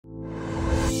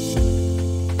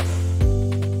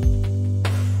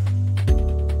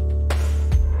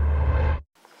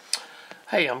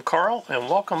Hey, I'm Carl, and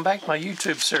welcome back to my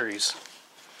YouTube series.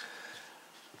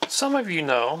 Some of you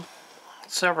know,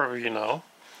 several of you know,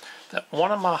 that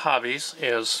one of my hobbies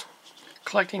is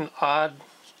collecting odd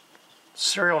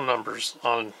serial numbers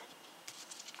on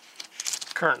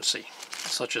currency,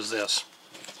 such as this.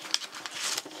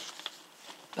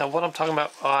 Now, what I'm talking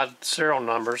about odd serial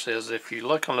numbers is if you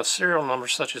look on the serial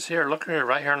numbers such as here, look here,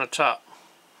 right here on the top.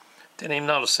 Didn't even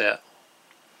notice that.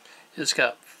 It's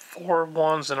got 4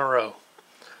 ones in a row.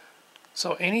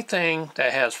 So anything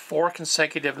that has 4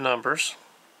 consecutive numbers,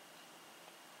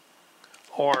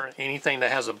 or anything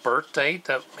that has a birth date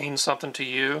that means something to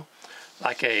you,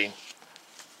 like a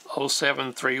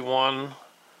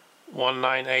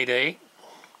 07311988,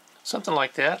 something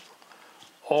like that,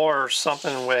 or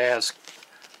something that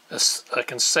has a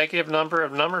consecutive number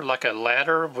of numbers, like a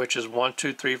ladder, which is 1,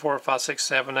 2, 3, 4, 5, 6,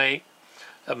 7, 8,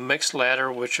 a mixed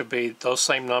ladder, which would be those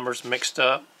same numbers mixed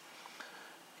up.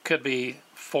 Could be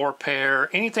 4 pair,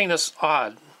 anything that's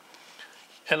odd.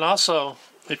 And also,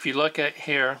 if you look at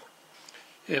here,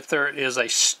 if there is a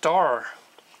star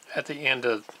at the end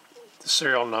of the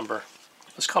serial number,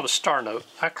 it's called a star note.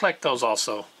 I collect those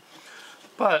also.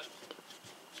 But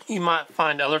you might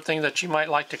find other things that you might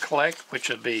like to collect, which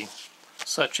would be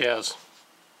such as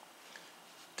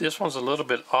this one's a little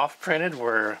bit off printed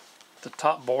where the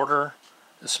top border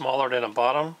is smaller than the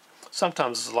bottom.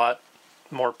 Sometimes it's a lot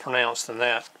more pronounced than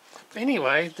that. But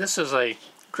anyway, this is a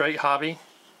great hobby.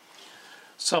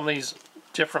 Some of these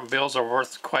different bills are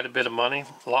worth quite a bit of money,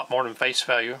 a lot more than face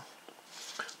value.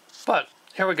 But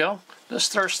here we go. Let's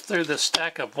thirst through this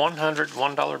stack of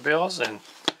 $100 bills, and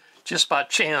just by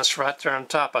chance, right there on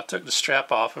top, I took the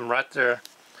strap off, and right there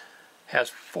has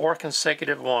 4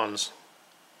 consecutive ones.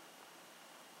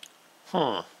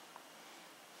 I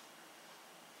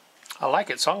like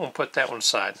it, so I'm going to put that one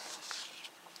aside.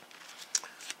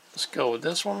 Let's go with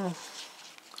this one. I'm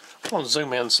going to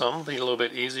zoom in some, be a little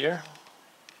bit easier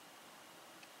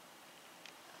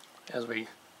as we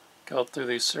go through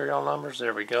these serial numbers.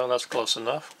 There we go, that's close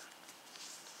enough.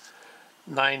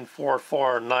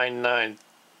 94499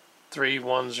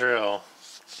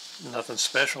 nothing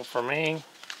special for me.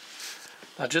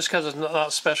 Now, just because it's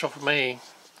not special for me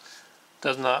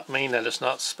does not mean that it's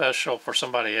not special for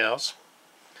somebody else.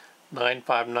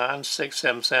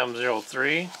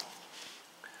 959-67703,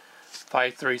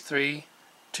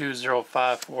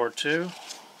 533-20542,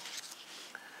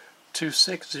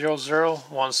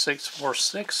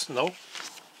 2600-1646, nope.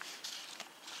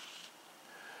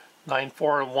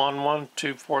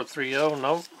 9411-2430,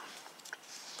 nope.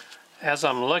 As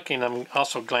I'm looking, I'm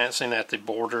also glancing at the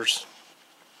borders.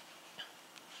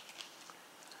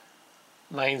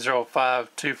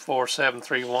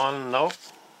 905-24731, nope.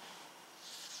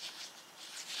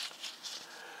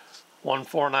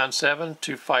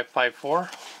 1497-2554,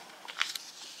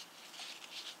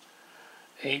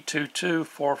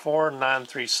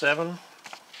 822-44937,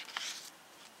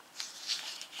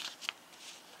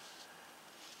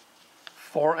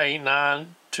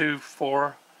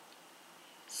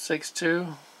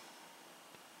 489-2462,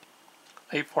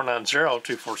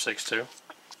 8490-2462,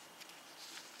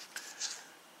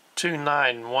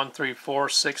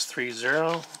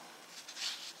 29134-630,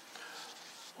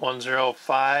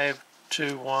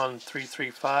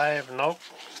 105-21335, nope.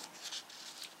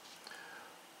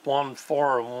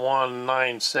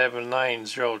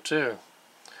 14197902.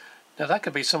 Now that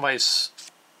could be somebody's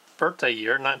birthday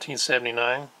year,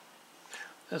 1979.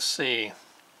 Let's see.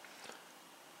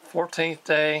 14th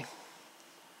day,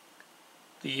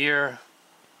 the year,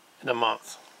 and the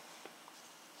month.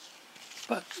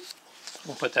 But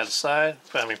we'll put that aside.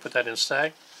 Put that in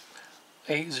stack.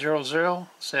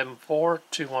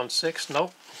 800-74216,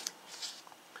 nope.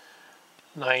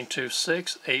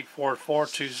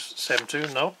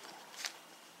 926-844-272, nope.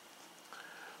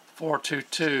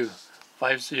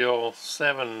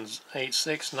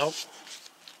 422-50786, nope.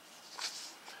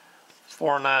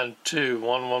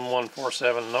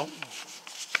 492-11147, nope.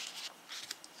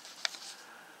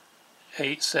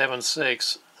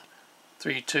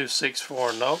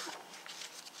 876-3264, nope.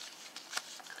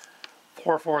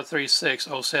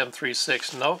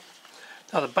 4436-0736, nope.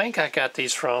 Now the bank I got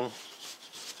these from,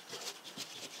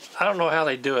 I don't know how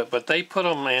they do it, but they put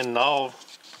them in all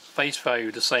face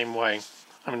value the same way.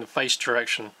 The face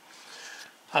direction.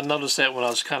 I noticed that when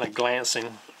I was kind of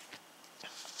glancing.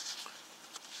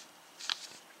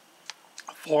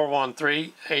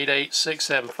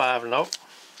 413-88675, nope.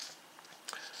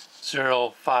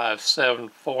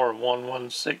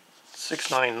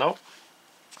 05741169, nope.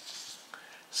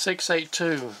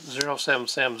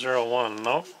 682-07701,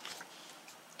 nope.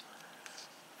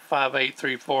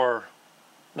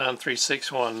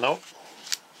 5834-9361, nope.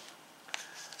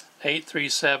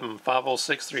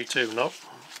 837-50632. Nope.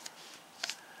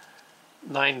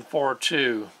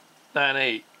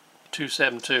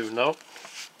 942-98272. Nope.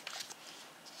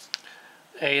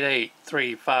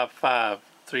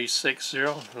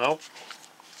 88355-360. Nope.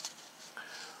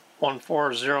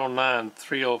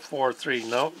 1409-3043.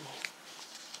 Nope.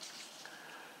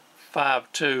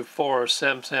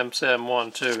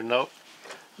 524-77712. Nope.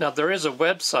 Now there is a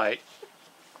website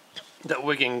that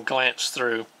we can glance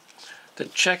through to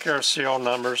check our serial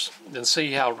numbers and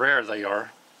see how rare they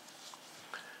are.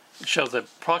 It shows the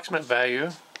approximate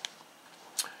value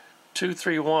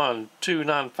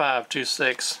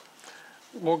 231-29526.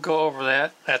 We'll go over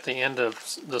that at the end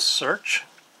of the search.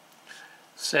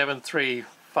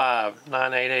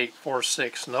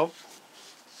 735-98846. Nope.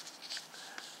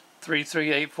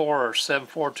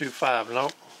 3384-7425.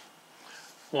 Nope.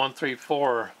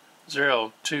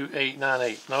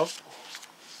 134-02898. Nope.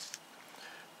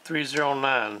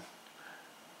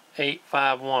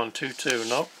 309-85122.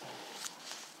 Nope.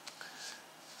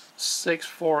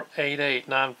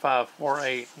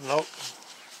 6488-9548. Nope.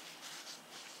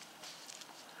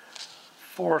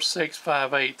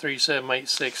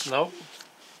 4658-3786. Nope.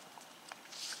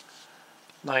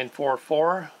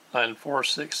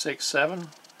 944-94667.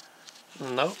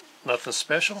 Nope. Nothing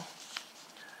special.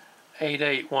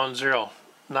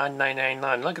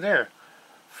 8810-9999. Look at there.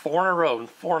 4 in a row,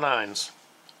 4 nines.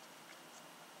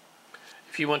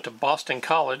 If you went to Boston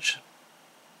College,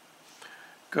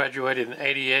 graduated in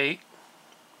 88,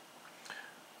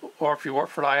 or if you work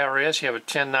for the IRS, you have a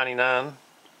 1099.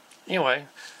 Anyway,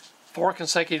 4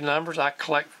 consecutive numbers. I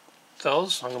collect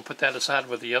those. I'm going to put that aside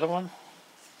with the other one.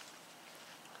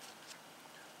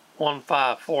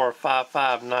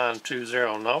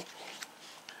 154-55920. Nope.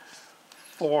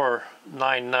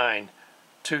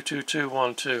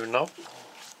 499-22212. Nope.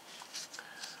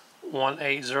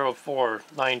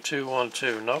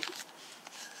 1804-9212. Nope.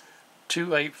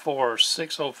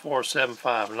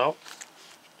 284-60475. Nope.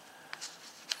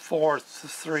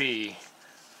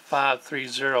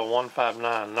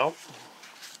 43530-159. Nope.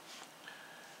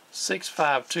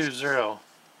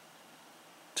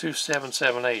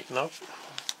 6520-2778. Nope.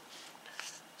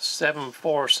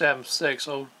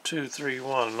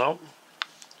 74760231. Nope.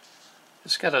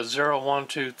 It's got a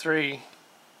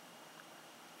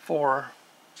 01234,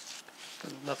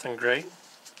 but nothing great.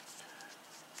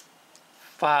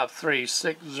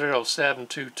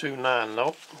 53607229.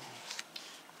 Nope.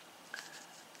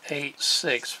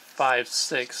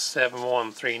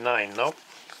 86567139. Nope.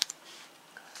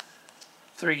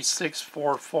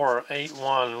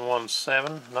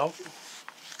 36448117. Nope.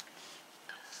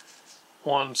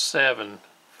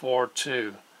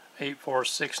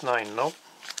 1742-8469. Nope.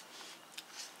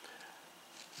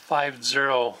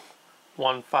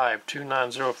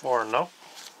 5015-2904. Nope.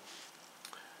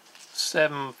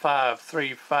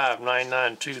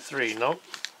 7535-9923. Nope.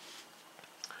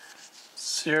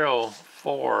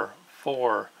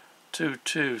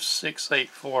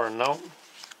 04422684. Nope.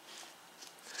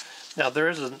 Now there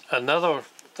is another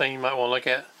thing you might want to look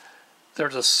at.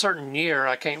 There's a certain year,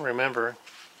 I can't remember,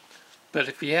 but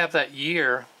if you have that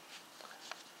year,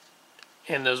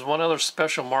 and there's one other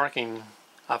special marking,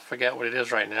 I forget what it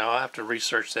is right now, I have to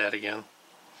research that again,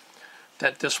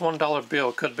 that this $1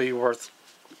 bill could be worth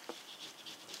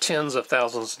tens of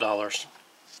thousands of dollars.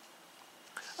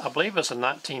 I believe it's a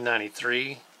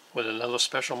 1993 with another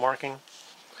special marking.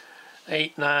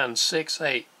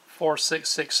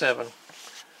 89684667.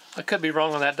 I could be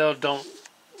wrong on that though, don't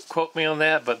quote me on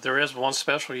that, but there is one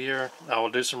special year I will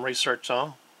do some research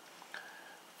on.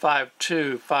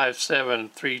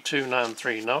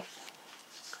 52573293. Nope.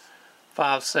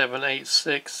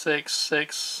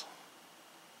 578666.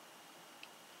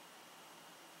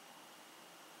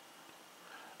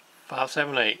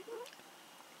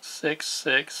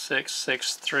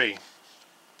 578-66663.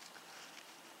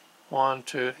 1,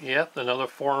 2, yep, another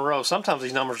 4 in a row. Sometimes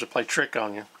these numbers will play trick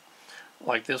on you,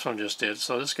 like this one just did.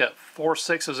 So this got 4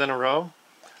 6s in a row.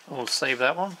 I'm going to save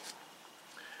that one.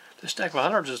 This stack of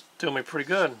 100 is doing me pretty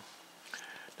good.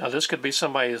 Now this could be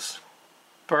somebody's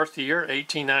birth year,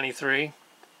 1893.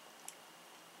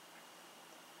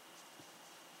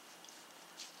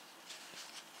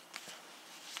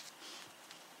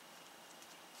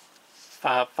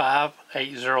 Five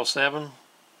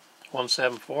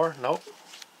 807-174. Nope.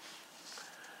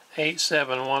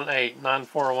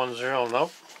 8718-9410.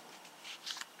 Nope.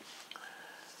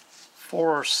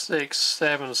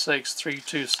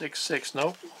 46763266.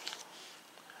 Nope.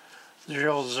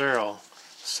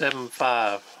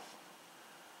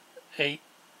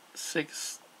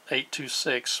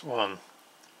 0075-86826-1.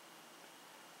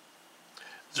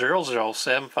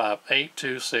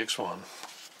 00758261.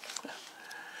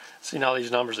 See, now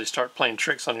these numbers, they start playing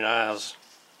tricks on your eyes.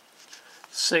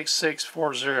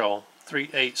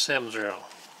 66403870.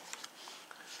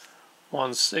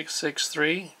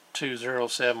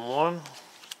 16632071.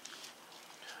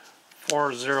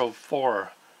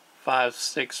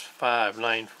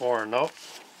 4045659. Nope.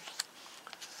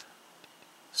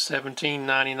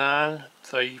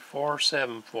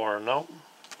 17993474. Nope.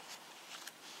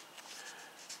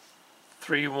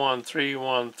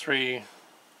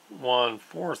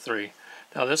 31313143.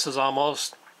 Now this is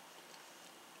almost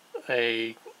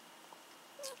a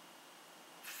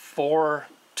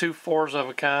two fours of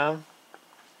a kind.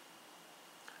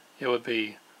 It would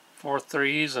be 4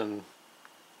 3s and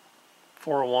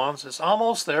 4 1s. It's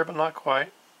almost there, but not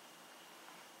quite.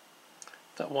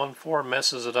 That 1 4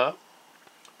 messes it up.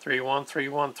 3 1 3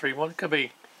 1 3 1. It could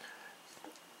be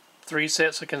 3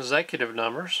 sets of consecutive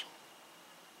numbers.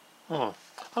 I'm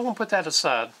going to put that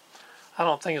aside. I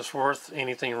don't think it's worth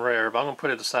anything rare, but I'm going to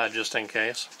put it aside just in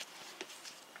case.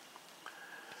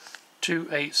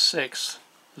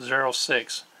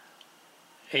 28606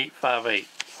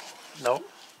 Nope.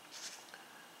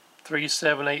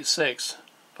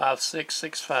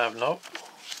 37865665. Nope.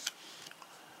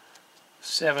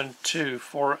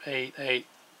 72488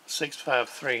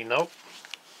 Nope.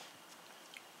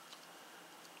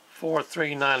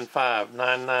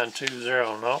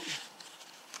 43959920. Nope.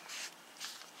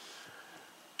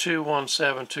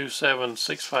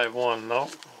 2172761.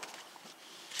 Nope.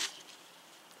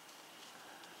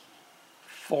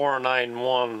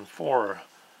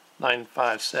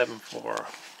 49149574.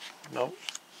 Nope.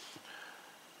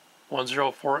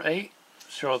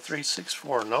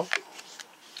 10480364. Nope.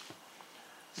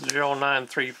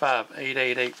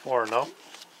 09358884. Nope.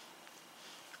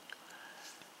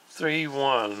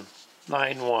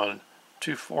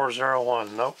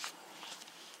 31912401. Nope.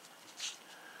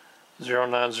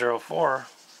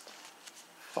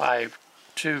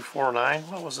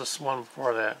 09045249. What was this one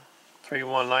before that?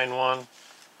 3191.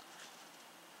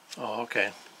 Oh,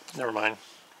 okay. Never mind.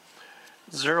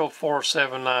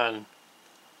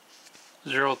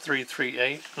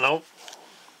 04790338. Nope.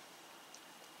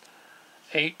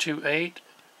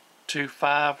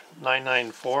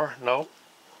 82825994. Nope.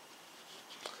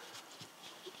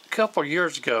 A couple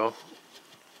years ago,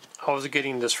 I was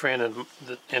getting this friend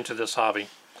into this hobby,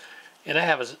 and I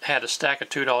had a stack of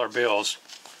 $2 bills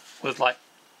with like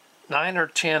 9 or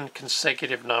 10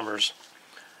 consecutive numbers.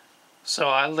 So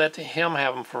I let him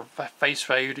have them for face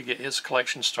value to get his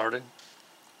collection started.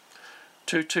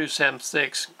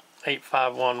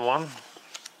 22768511.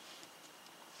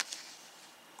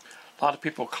 A lot of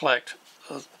people collect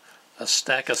a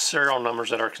stack of serial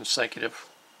numbers that are consecutive.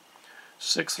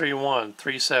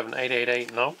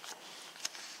 6313788. Nope.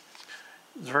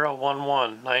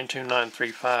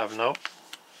 0119295. Nope.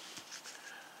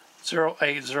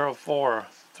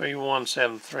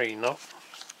 08043173. Nope.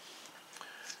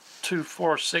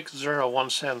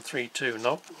 24601732.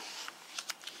 Nope.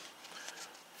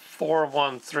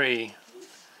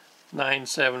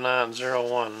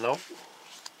 4139790. Nope.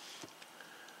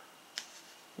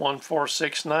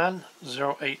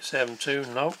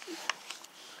 14690872. Nope.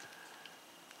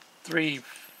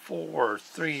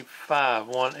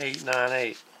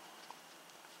 34351898.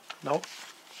 Nope.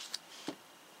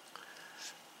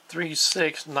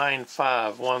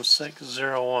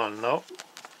 36951601. Nope.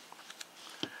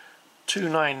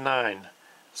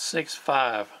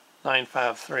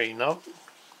 2996593. Nope.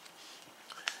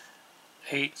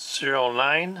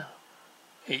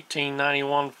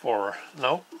 8091891.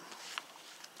 Nope.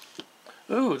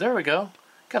 Ooh, there we go.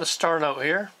 Got a star note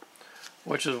here,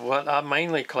 which is what I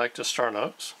mainly collect, is star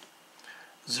notes.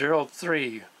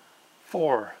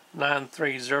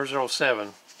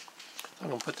 034930007. I'm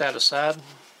going to put that aside.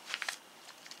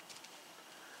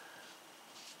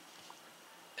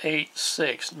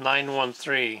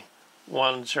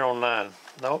 869131109.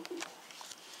 Nope.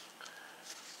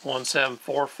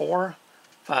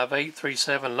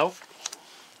 17445837. Nope.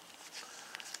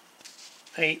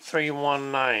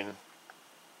 8319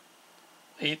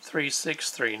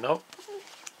 8363. Nope.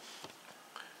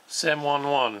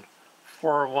 711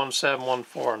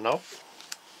 41714. Nope.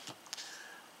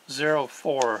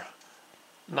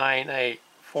 0498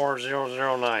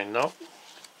 4009. Nope.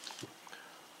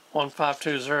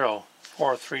 1520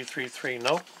 4333.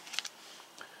 Nope.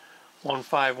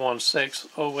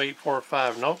 1516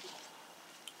 0845. Nope.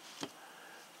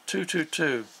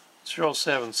 222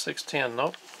 07610.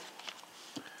 Nope.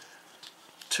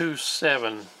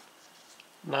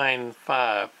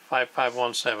 2795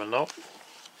 5517. Nope.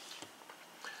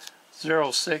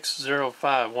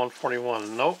 0605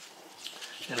 141. Nope.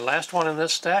 And last one in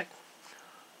this stack,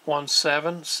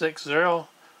 1760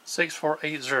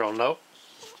 6480. Nope.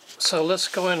 So let's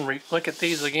go ahead and look at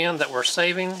these again that we're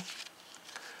saving.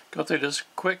 Go through this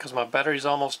quick because my battery's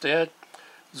almost dead.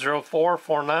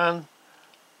 0449.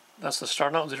 That's the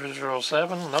start note.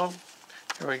 007. Nope.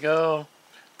 Here we go.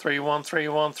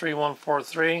 3131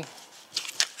 3143.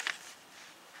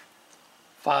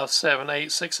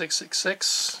 578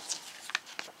 6666.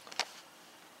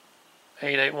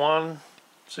 881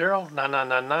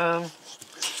 9999.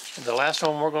 And the last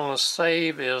one we're going to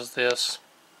save is this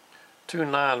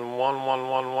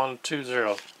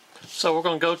 29111120. So we're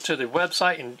going to go to the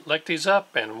website and look these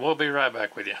up, and we'll be right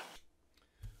back with you.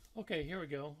 Okay, here we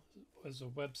go. There's a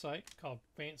website called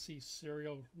Fancy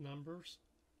Serial Numbers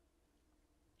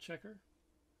Checker.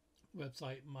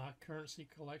 Website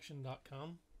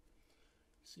mycurrencycollection.com.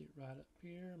 See it right up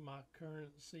here,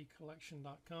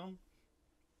 mycurrencycollection.com.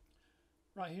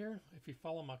 Right here, if you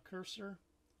follow my cursor,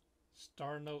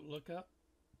 star note lookup.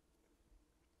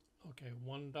 Okay,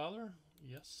 $1.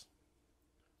 Yes,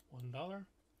 $1.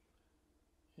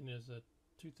 And there's a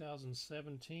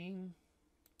 2017.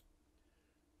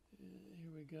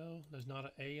 Here we go. There's not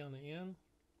an A on the end.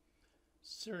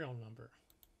 Serial number.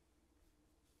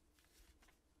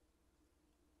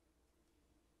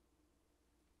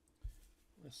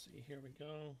 Let's see. Here we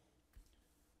go.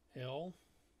 L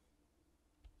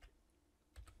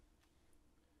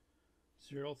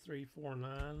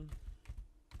 0349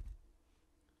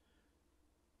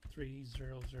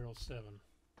 3007.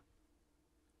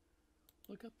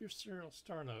 Look up your serial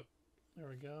star note. There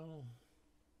we go.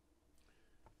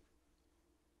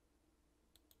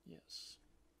 Yes.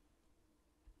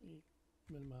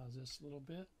 Minimize this a little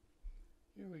bit.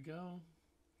 Here we go.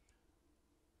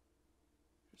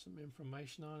 Here's some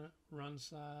information on it. Run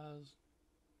size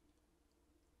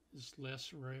is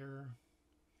less rare.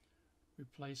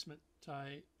 Replacement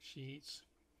type, sheets,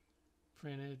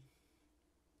 printed.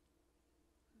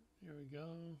 Here we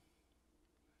go.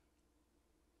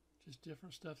 Just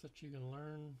different stuff that you can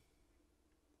learn.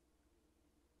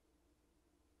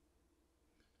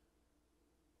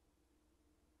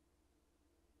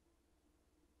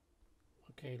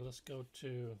 Okay, let's do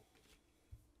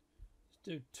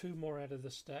 2 more out of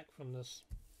this stack from this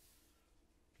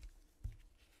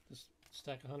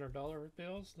stack of $100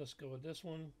 bills. Let's go with this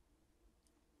one.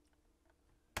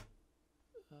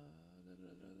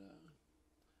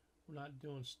 We're not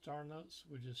doing star notes,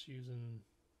 we're just using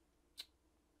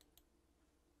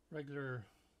regular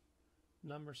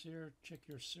numbers here. Check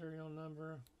your serial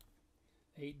number,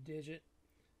 8-digit,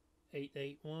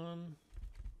 881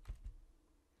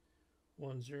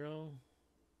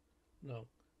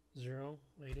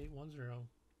 8810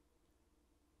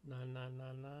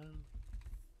 9999.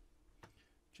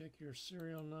 Check your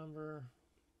serial number.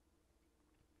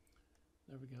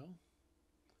 There we go.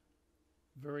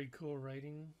 Very cool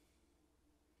rating.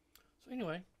 So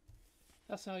anyway,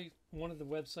 that's how one of the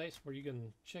websites where you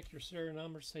can check your serial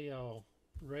number, see how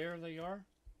rare they are.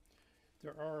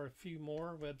 There are a few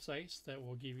more websites that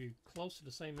will give you close to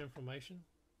the same information.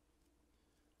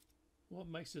 What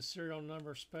makes the serial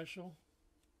number special?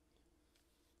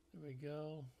 There we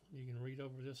go. You can read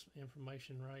over this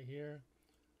information right here.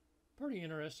 Pretty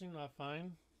interesting, I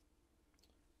find.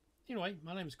 Anyway,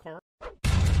 my name is Carl.